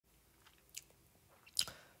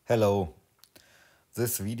Hello,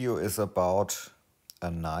 this video is about a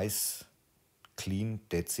nice clean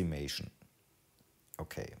decimation.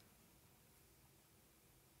 Okay,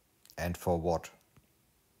 and for what?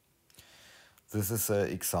 This is an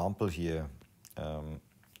example here.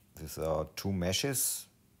 These are two meshes.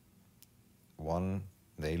 One,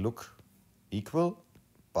 they look equal,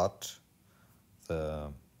 but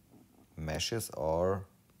the meshes are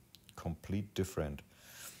complete different.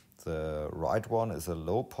 The right one is a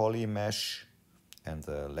low poly mesh and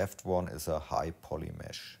the left one is a high poly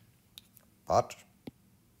mesh. But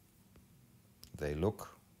they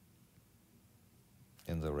look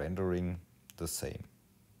in the rendering the same.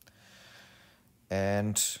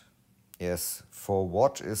 And yes, for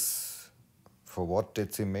what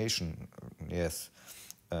decimation? Yes,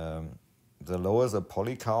 the lower the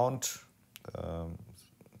poly count, the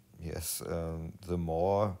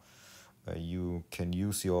more you can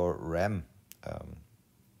use your RAM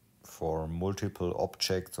for multiple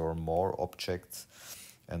objects or more objects.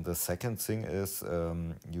 And the second thing is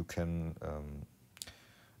you can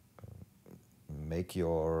make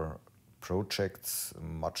your projects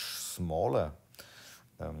much smaller.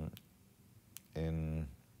 In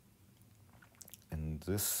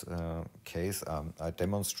this case, I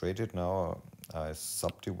demonstrated now. I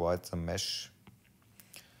subdivide the mesh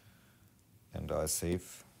and I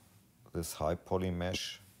save this high poly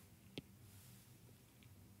mesh.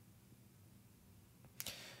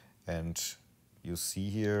 And you see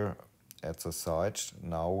here at the side,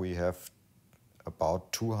 now we have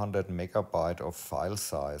about 200 megabyte of file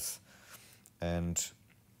size. And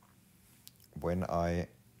when I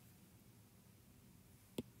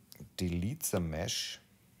delete the mesh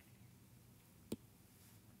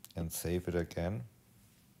and save it again,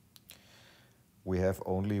 we have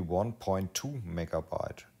only 1.2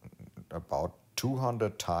 megabyte, about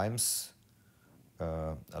 200 times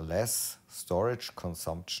less storage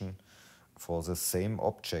consumption for the same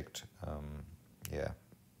object. Yeah,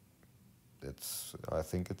 I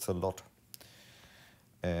think it's a lot.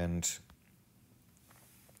 And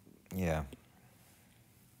yeah,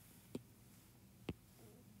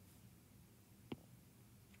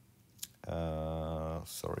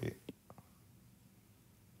 sorry.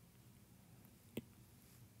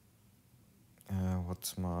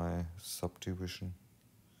 What's my subdivision?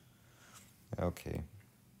 Okay.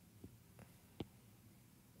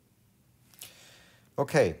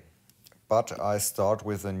 Okay, but I start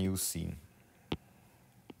with a new scene.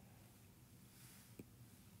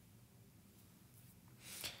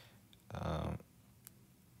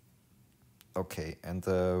 Okay, and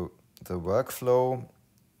the workflow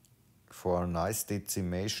for a nice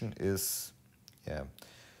decimation is, yeah,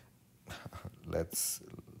 let's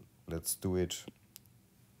do it.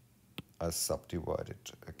 I subdivide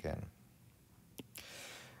it again.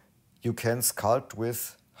 You can sculpt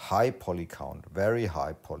with high poly count, very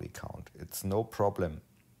high poly count. It's no problem.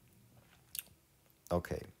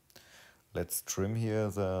 Okay, let's trim here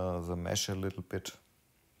the mesh a little bit.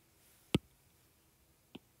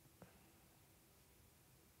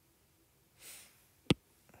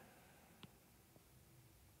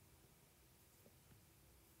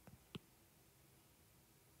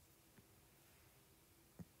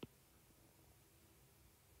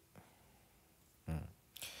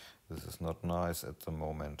 This is not nice at the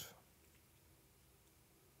moment.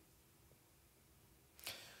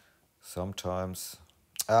 Sometimes,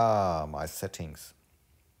 my settings.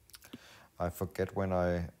 I forget when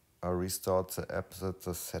I restart the app that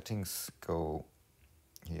the settings go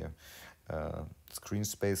here. Screen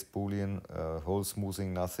space boolean, hole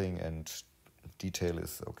smoothing nothing, and detail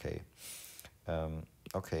is okay.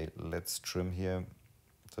 Okay, let's trim here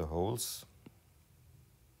the holes.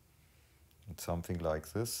 It's something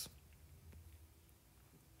like this.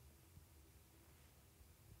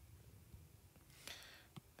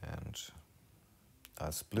 And I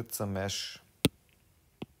split the mesh.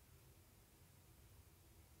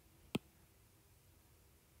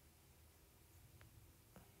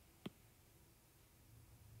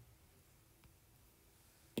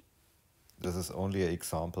 This is only an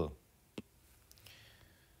example.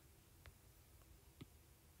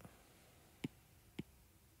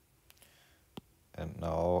 And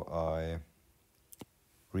now I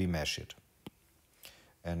remesh it.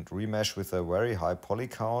 And remesh with a very high poly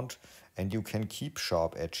count, and you can keep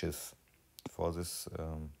sharp edges for this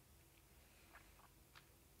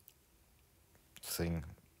thing.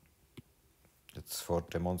 It's for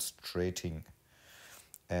demonstrating.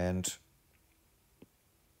 And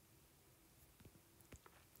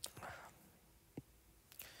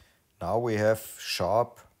now we have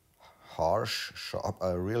sharp, harsh,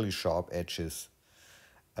 really sharp edges.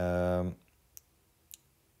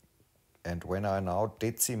 And when I now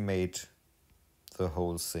decimate the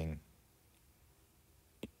whole thing,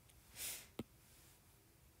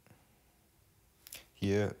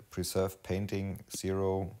 here preserve painting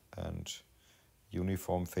 0 and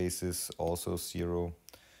uniform faces also 0,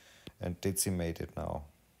 and decimate it now.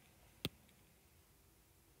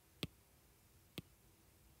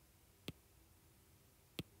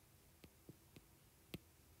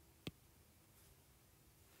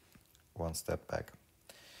 One step back.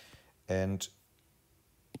 And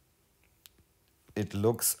it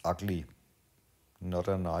looks ugly, not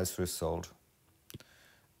a nice result.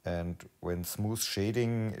 And when smooth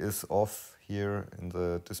shading is off here in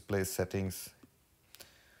the display settings,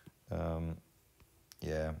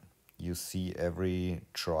 yeah, you see every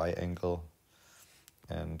triangle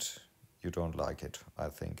and you don't like it, I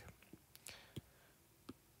think.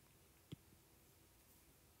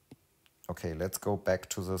 Okay, let's go back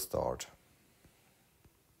to the start.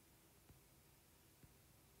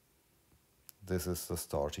 This is the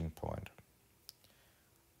starting point.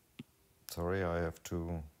 Sorry, I have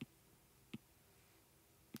to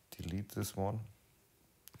delete this one.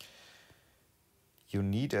 You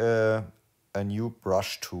need a new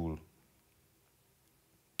brush tool.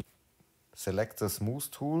 Select the smooth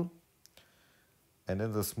tool, and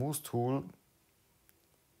in the smooth tool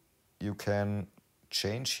you can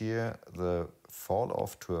change here the fall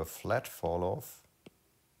off to a flat fall off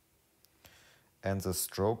and the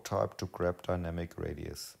stroke type to grab dynamic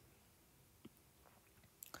radius.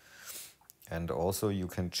 And also you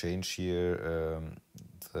can change here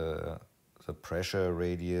the pressure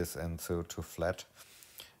radius and so to flat,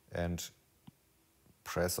 and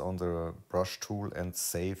press on the brush tool and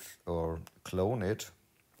save or clone it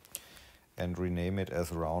and rename it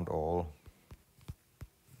as round all.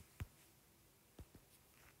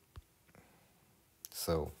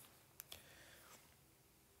 So,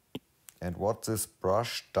 and what this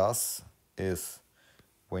brush does is,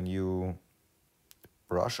 when you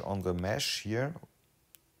brush on the mesh here,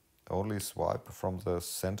 only swipe from the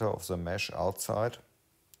center of the mesh outside,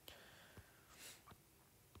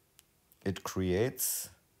 it creates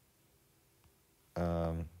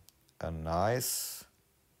a nice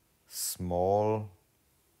small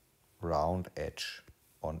round edge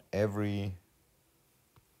on every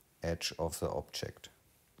edge of the object.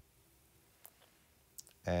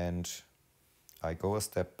 And I go a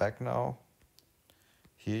step back now.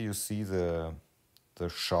 Here you see the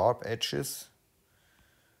sharp edges.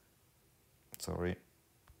 Sorry.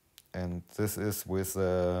 And this is with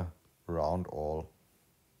a round all.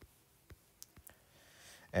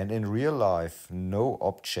 And in real life, no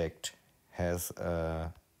object has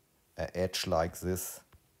a edge like this.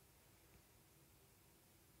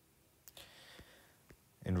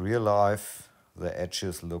 In real life, the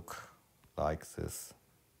edges look like this.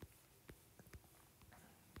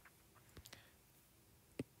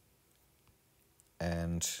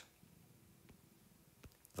 And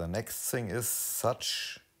the next thing is,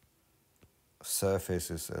 such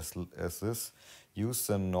surfaces as this, use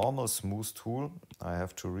the normal smooth tool. I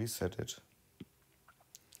have to reset it.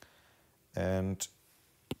 And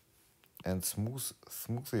smooth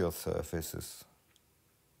your surfaces.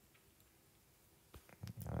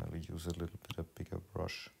 I'll use a little bit a bigger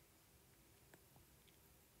brush.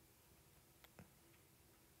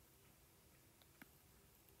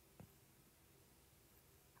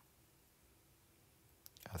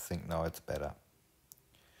 I think now it's better.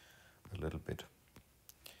 A little bit.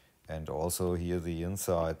 And also here the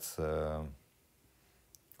insides of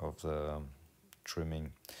the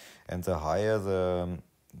trimming. And the higher the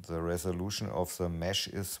resolution of the mesh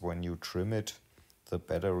is when you trim it, the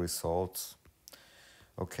better results.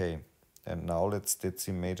 Okay, and now let's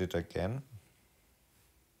decimate it again.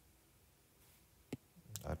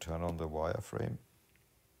 I turn on the wireframe.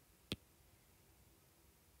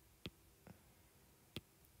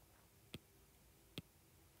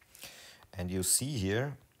 And you see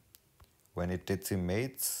here, when it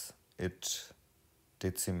decimates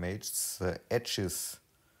the edges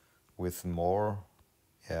with more,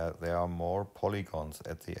 there are more polygons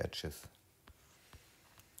at the edges.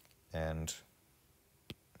 And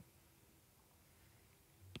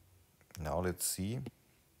now let's see.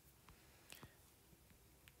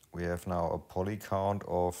 We have now a poly count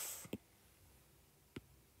of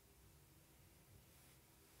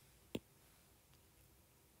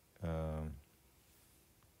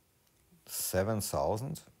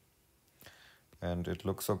 7,000, and it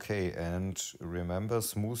looks okay. And remember,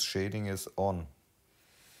 smooth shading is on.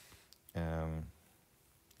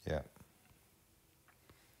 Yeah.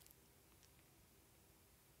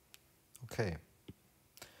 Okay.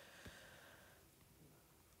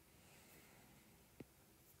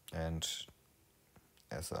 and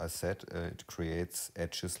as I said, it creates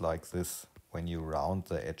edges like this when you round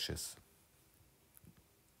the edges.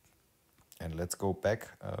 And let's go back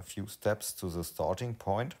a few steps to the starting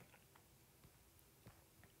point.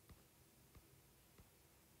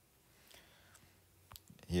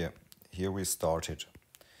 Here we started,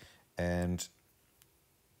 and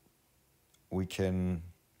we can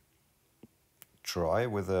try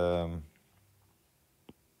with a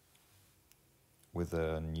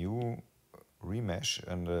new remesh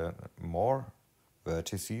and more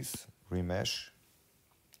vertices remesh.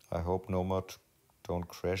 I hope Nomad don't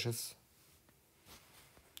crashes.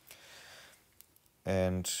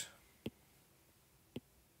 And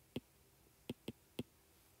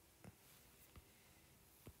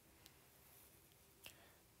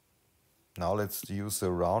now let's use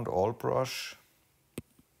the round all brush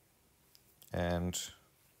and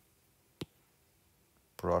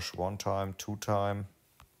brush 1 time, 2 time.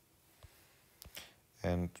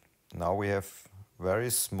 And now we have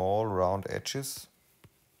very small round edges.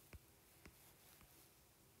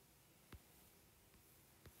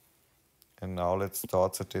 And now let's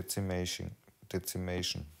start the decimation.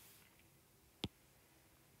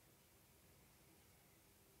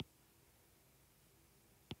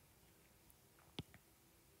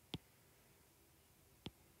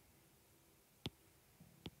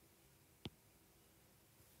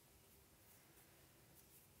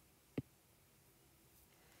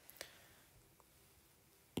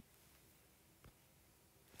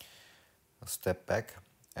 A step back,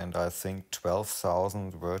 and I think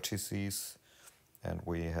 12,000 vertices, and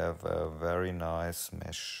we have a very nice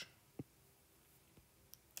mesh.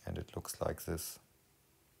 And it looks like this.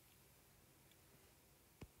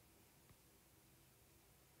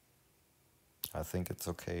 I think it's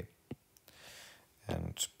okay.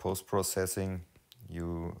 And post-processing,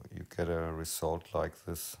 you get a result like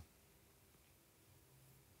this.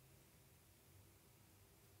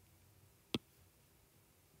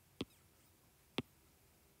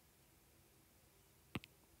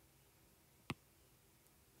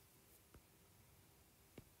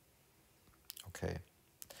 Okay,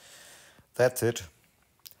 that's it.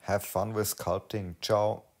 Have fun with sculpting.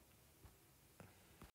 Ciao.